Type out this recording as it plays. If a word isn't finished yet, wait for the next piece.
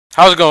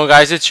How's it going,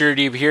 guys? It's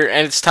urdiub here,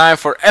 and it's time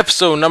for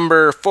episode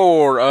number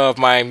 4 of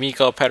my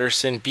Mikkel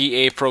Pedersen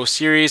BA Pro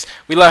series.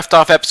 We left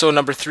off episode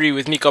number 3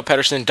 with Mikkel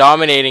Pedersen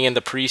dominating in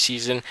the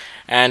preseason,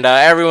 and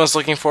everyone's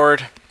looking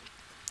forward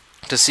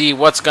to see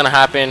what's going to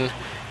happen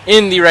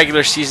in the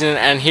regular season.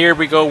 And here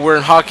we go. We're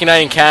in Hockey Night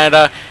in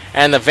Canada,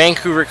 and the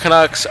Vancouver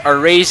Canucks are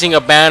raising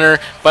a banner,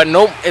 but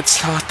nope,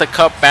 it's not the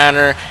Cup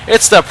banner.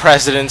 It's the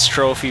President's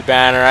Trophy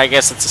banner. I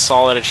guess it's a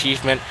solid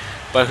achievement.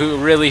 But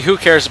who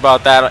cares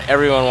about that?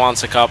 Everyone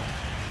wants a cup.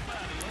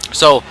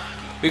 So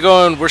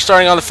we're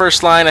starting on the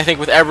first line, I think,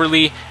 with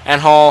Eberle and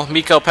Hall.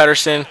 Mikkel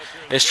Pedersen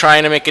is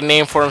trying to make a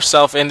name for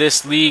himself in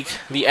this league,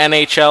 the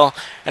NHL.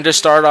 And to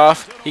start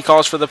off, he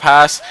calls for the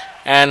pass,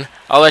 and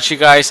I'll let you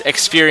guys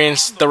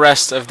experience the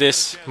rest of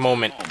this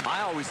moment.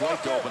 I always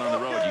like to open on the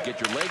road. You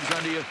get your legs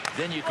under you,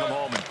 then you come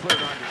home and put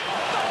it under.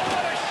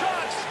 What a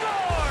shot!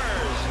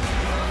 Scores!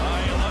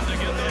 You love to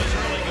get those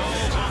early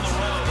goals on the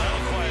road.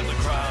 That'll quiet the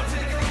crowd.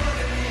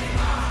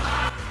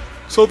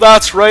 So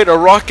that's right, a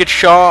rocket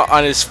shot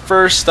on his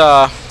first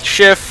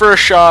shift,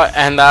 first shot,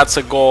 and that's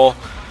a goal.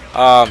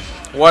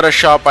 What a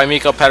shot by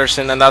Mikkel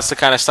Pedersen, and that's the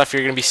kind of stuff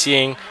you're going to be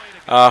seeing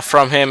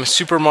from him.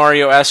 Super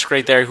Mario-esque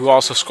right there, who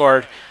also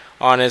scored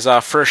on his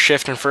first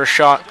shift and first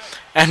shot.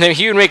 And then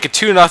he would make it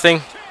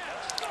 2-0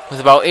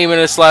 with about 8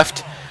 minutes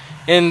left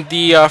in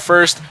the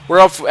first.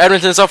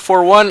 Edmonton's up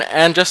 4-1,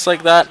 and just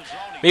like that,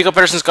 Mikkel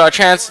Pedersen's got a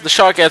chance. The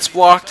shot gets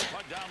blocked,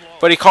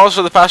 but he calls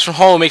for the pass from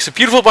Hall, makes a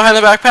beautiful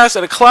behind-the-back pass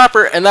and a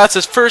clapper, and that's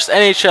his first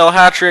NHL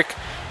hat-trick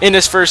in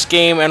his first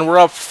game, and we're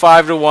up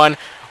 5-1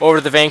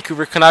 over the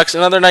Vancouver Canucks.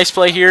 Another nice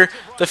play here,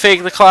 the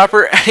fake, the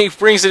clapper, and he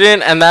brings it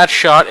in, and that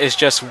shot is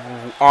just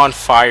on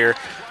fire.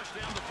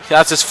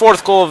 That's his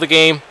 4th goal of the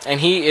game, and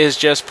he is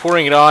just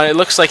pouring it on. It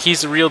looks like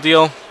he's the real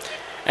deal.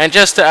 And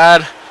just to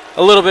add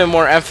a little bit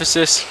more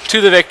emphasis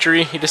to the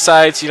victory, he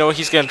decides,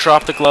 he's going to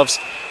drop the gloves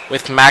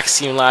with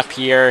Maxime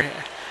Lapierre,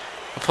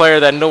 a player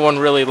that no one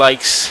really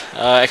likes,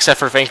 except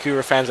for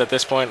Vancouver fans at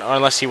this point, or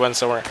unless he went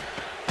somewhere.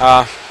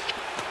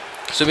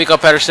 So Mikkel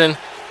Pedersen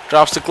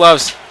drops the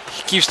gloves.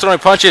 He keeps throwing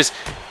punches.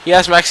 He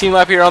has Maxime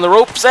Lapierre on the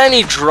ropes, and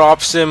he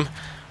drops him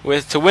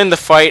to win the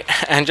fight.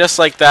 And just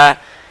like that,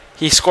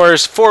 he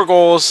scores 4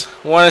 goals,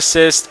 1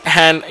 assist,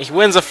 and he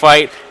wins a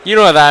fight. You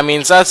know what that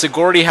means. That's a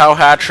Gordie Howe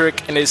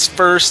hat-trick in his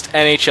first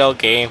NHL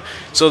game.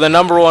 So the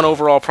 #1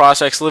 overall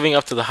prospect's living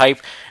up to the hype.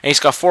 And he's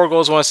got 4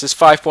 goals, 1 assist,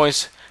 5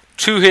 points,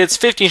 2 hits,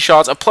 15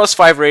 shots, a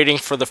 +5 rating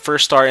for the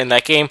first star in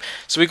that game.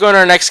 So we go into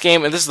our next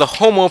game, and this is the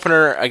home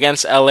opener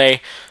against LA.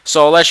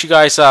 So I'll let you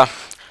guys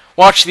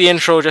watch the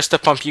intro just to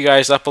pump you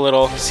guys up a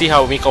little, see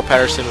how Mikkel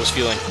Pedersen was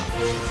feeling.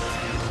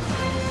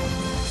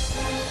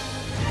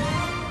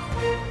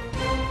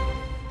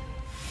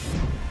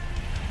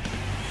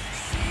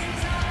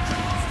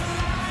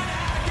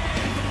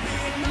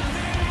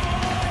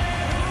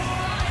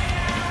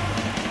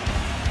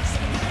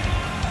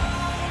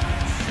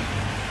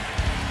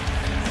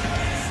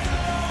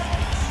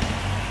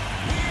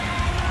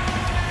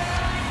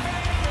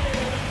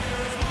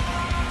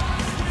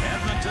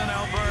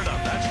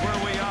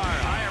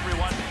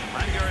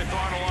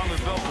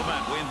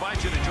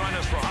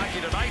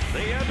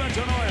 The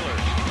Edmonton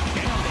Oilers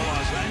and the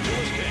Los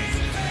Angeles Kings.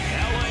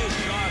 LA's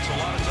shots a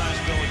lot of times,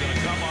 Bill, are going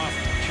to come off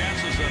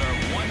chances that are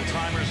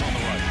one-timers on the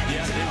rush.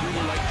 Yeah, they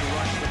really like to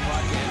rush the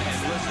puck and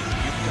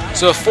listen.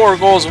 So 4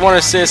 goals, 1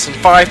 assist, and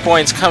 5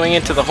 points coming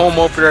into the home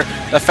opener.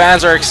 The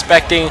fans are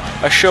expecting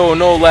a show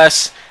no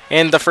less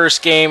in the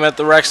first game at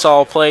the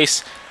Rexall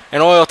Place.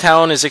 And Oil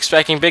Town is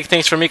expecting big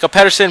things from Mikkel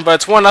Pedersen, but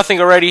it's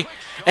 1-0 already.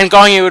 And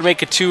Gagne would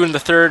make it 2 in the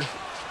third.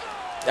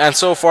 And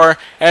so far,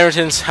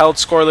 Edmonton's held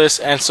scoreless,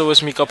 and so is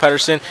Mikkel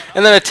Pedersen.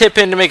 And then a tip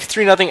in to make it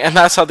 3-0, and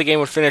that's how the game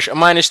would finish. A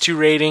 -2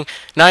 rating,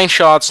 9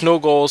 shots, no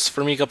goals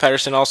for Mikkel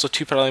Pedersen, also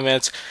 2 penalty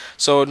minutes.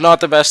 So not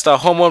the best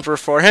home opener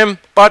for him,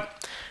 but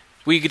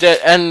we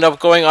did end up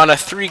going on a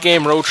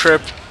 3-game road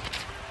trip.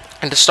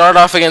 And to start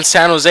off against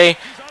San Jose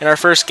in our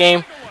first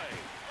game,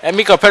 and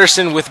Mikkel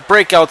Pedersen with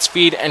breakout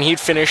speed, and he'd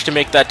finish to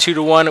make that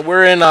 2-1.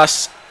 We're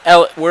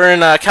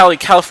in Cali,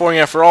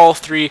 California for all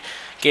 3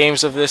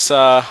 games of this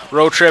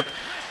road trip.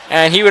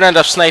 And he would end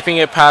up sniping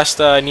it past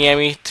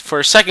Niemi for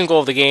his 2nd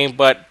goal of the game,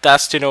 but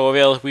that's to no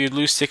avail. We would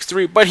lose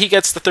 6-3, but he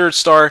gets the 3rd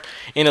star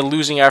in a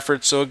losing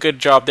effort, so a good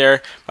job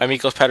there by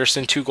Mikkel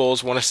Pedersen. 2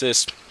 goals, 1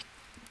 assist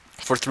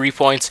for 3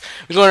 points.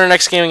 We go to our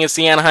next game against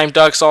the Anaheim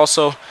Ducks,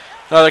 also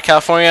another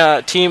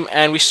California team,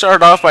 and we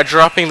start off by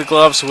dropping the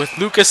gloves with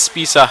Lucas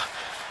Spisa.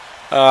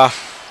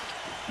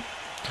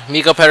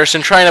 Mikkel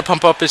Pedersen trying to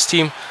pump up his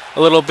team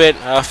a little bit.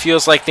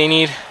 Feels like they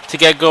need to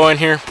get going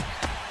here.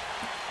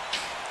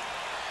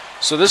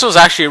 So this was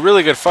actually a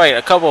really good fight.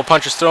 A couple of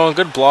punches thrown,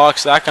 good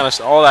blocks,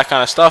 all that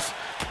kind of stuff.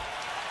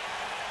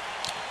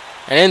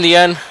 And in the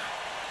end,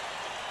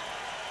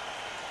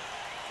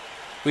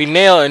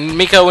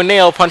 Mikkel would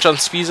nail a punch on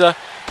Spisa.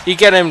 He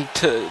get him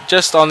to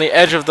just on the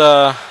edge of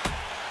the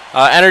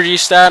energy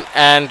stat,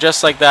 and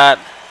just like that,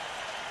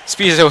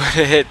 Spisa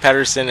would hit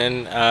Pedersen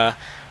and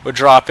would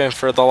drop him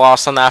for the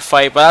loss on that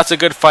fight. But that's a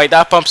good fight.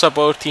 That pumps up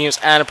both teams,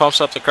 and it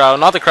pumps up the crowd.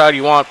 Not the crowd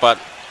you want, but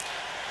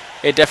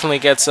it definitely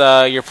gets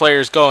your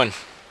players going.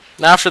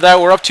 Now after that,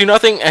 we're up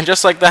 2-0, and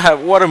just like that,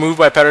 what a move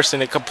by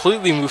Pedersen. It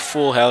completely moved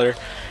full header,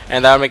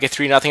 and that would make it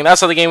 3-0.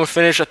 That's how the game would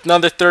finish.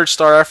 Another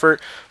third-star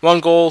effort, 1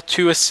 goal,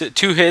 2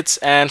 hits,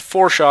 and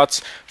 4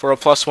 shots for a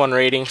 +1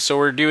 rating. So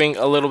we're doing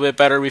a little bit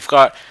better. We've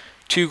got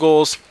 2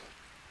 goals,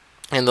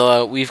 and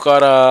we've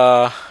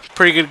got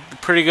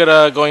pretty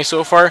good going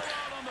so far.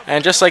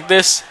 And just like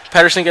this,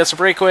 Pedersen gets a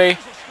breakaway,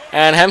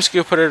 and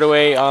Hemsky put it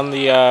away on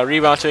the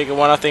rebound to make it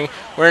 1-0.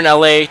 We're in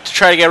LA to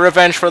try to get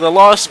revenge for the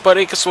loss, but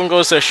this one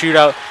goes to a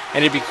shootout,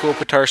 and it'd be cool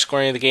Pitar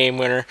scoring the game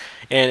winner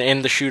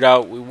in the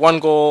shootout.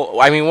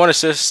 1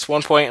 assist,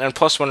 1 point, and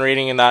 +1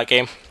 rating in that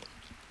game.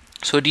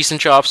 So a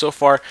decent job so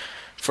far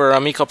for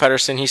Mikkel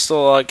Pedersen. He's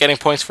still getting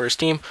points for his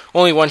team.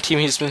 Only one team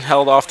he's been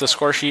held off the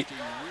score sheet.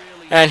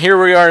 And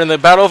here we are in the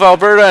Battle of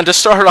Alberta, and to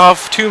start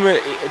off 2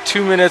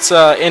 minutes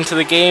into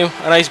the game,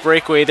 a nice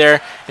breakaway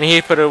there, and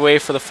he put it away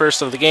for the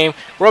first of the game.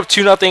 We're up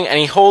 2-0, and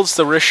he holds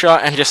the wrist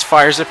shot and just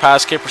fires it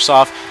past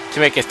Kiprusoff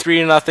to make it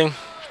 3-0.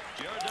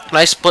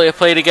 Nice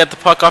play to get the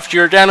puck off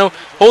Giordano,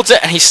 holds it,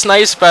 and he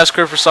snipes past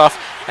Kiprusoff,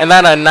 and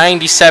then a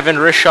 97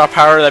 wrist shot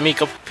power that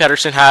Mikkel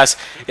Pedersen has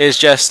is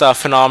just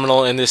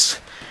phenomenal in this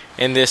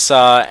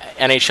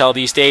NHL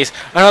these days.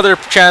 Another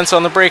chance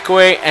on the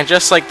breakaway, and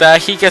just like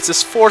that, he gets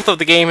his 4th of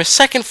the game, his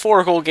second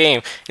 4-goal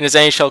game in his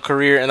NHL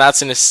career, and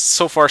that's in his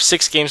so far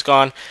 6 games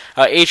gone.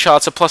 8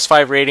 shots, a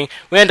 +5 rating.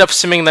 We end up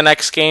simming the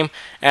next game,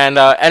 and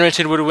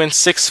Edmonton would win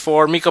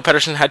 6-4. Mikkel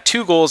Pedersen had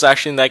 2 goals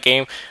actually in that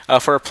game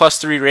for a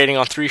 +3 rating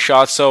on 3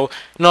 shots. So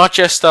not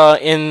just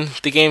in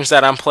the games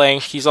that I'm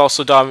playing, he's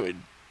also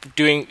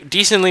doing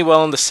decently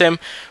well in the sim.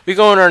 We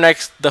go in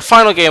the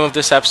final game of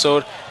this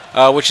episode,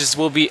 which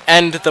will be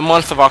end the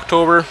month of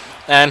October.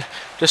 And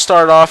to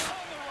start off,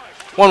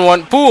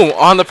 1-1, boom,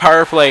 on the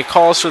power play,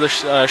 calls for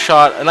the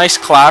shot, a nice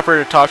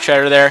clapper to top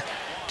cheddar there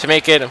to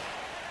make it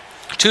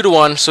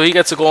 2-1, so he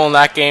gets a goal in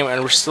that game,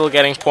 and we're still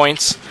getting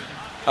points.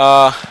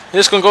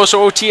 This one goes to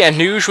OT, and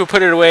Nuge will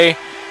put it away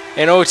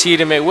in OT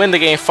to win the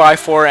game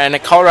 5-4,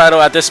 and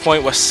Colorado at this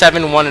point was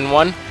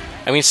 7-1-1.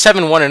 I mean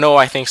 7-1-0,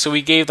 I think, so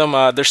we gave them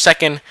their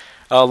second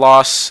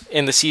loss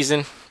in the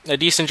season. A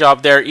decent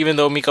job there, even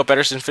though Mikkel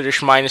Pedersen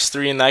finished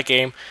 -3 in that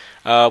game.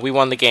 We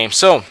won the game.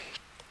 So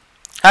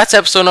that's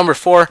episode number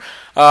 4.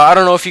 I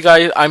don't know if you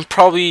guys, I'm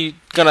probably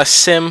gonna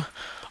sim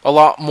a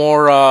lot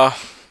more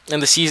in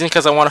the season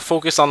because I want to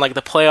focus on like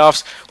the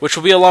playoffs, which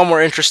will be a lot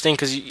more interesting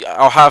because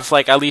I'll have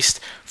like at least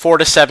 4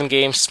 to 7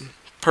 games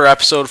per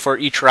episode for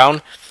each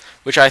round,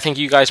 which I think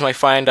you guys might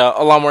find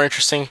a lot more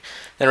interesting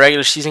than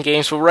regular season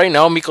games. But right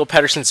now, Mikkel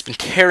Pedersen's been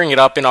tearing it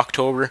up in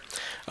October.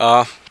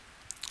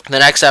 The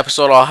next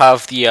episode, I'll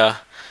have the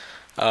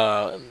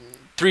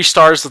 3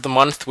 stars of the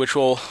month, which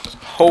will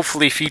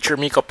hopefully feature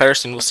Mikkel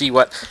Pedersen. We'll see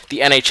what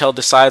the NHL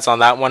decides on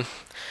that one.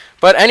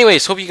 But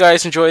anyways, hope you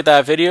guys enjoyed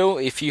that video.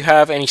 If you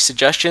have any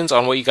suggestions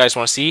on what you guys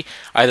want to see,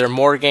 either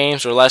more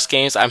games or less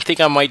games, I think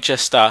I might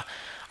just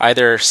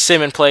either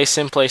sim and play,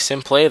 sim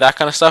play, that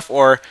kind of stuff,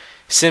 or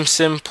sim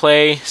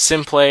play,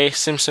 sim play,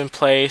 sim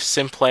play,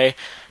 sim play,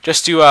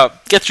 just to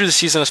get through the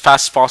season as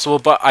fast as possible.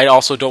 But I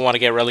also don't want to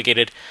get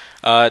relegated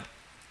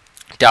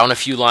down a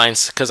few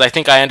lines, because I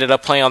think I ended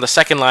up playing on the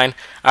second line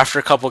after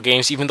a couple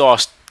games. Even though I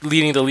was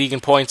leading the league in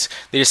points,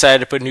 they decided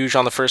to put Nuge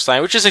on the first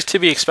line, which is to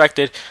be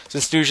expected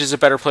since Nuge is a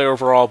better player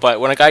overall. But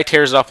when a guy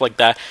tears it up like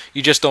that,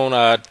 you just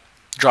don't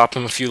drop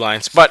him a few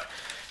lines. But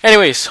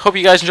anyways, hope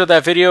you guys enjoyed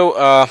that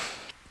video.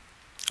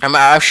 I'm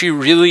actually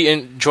really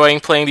enjoying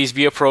playing these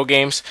Be A Pro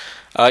games.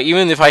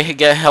 Even if I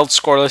get held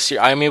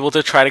scoreless, I'm able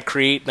to try to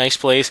create nice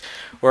plays,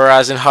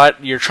 whereas in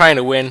HUT, you're trying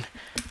to win.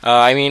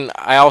 I mean,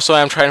 I also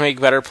am trying to make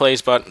better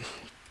plays, but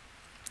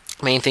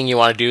main thing you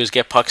want to do is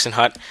get pucks in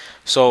HUT.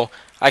 So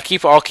I'll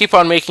keep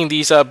on making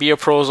these Be A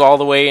Pros all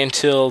the way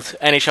until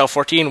NHL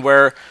 14,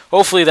 where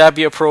hopefully that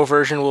Be A Pro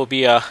version will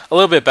be a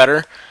little bit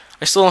better.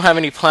 I still don't have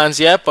any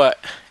plans yet, but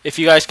if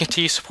you guys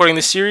continue supporting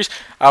this series,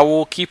 I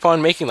will keep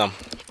on making them.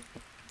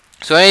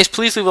 So anyways,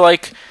 please leave a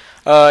like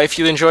if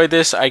you enjoyed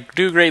this. I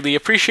do greatly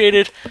appreciate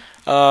it.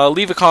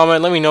 Leave a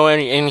comment. Let me know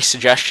any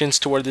suggestions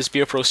toward this Be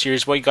A Pro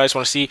series, what you guys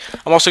want to see.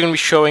 I'm also going to be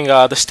showing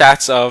the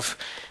stats of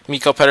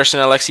Mikkel Pedersen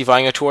and Alexi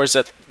Vanga towards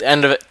the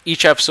end of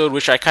each episode,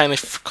 which I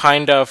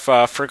kind of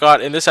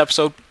forgot in this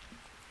episode.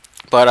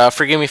 But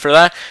forgive me for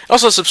that.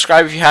 Also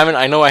subscribe if you haven't.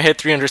 I know I hit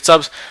 300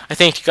 subs. I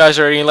thank you guys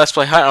already in Let's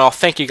Play HUT, and I'll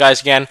thank you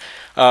guys again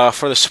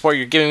for the support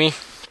you're giving me.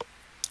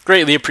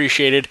 Greatly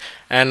appreciated,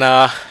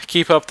 and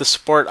keep up the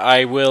support.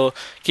 I will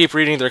keep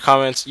reading your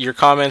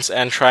comments,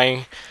 and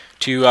trying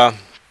to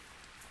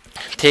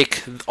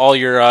take all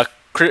your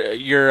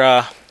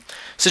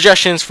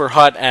suggestions for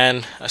HUT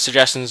and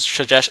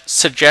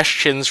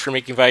suggestions for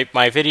making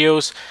my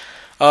videos.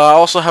 I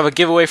also have a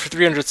giveaway for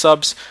 300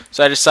 subs,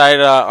 so I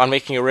decided on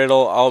making a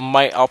riddle.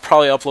 I'll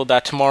probably upload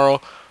that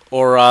tomorrow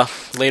or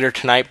later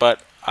tonight,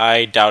 but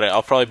I doubt it.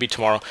 I'll probably be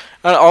tomorrow.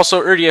 And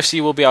also,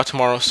 urdiub will be out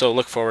tomorrow, so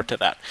look forward to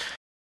that.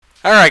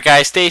 Alright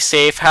guys, stay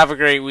safe, have a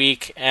great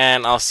week,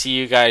 and I'll see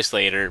you guys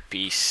later.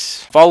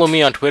 Peace. Follow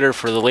me on Twitter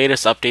for the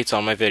latest updates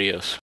on my videos.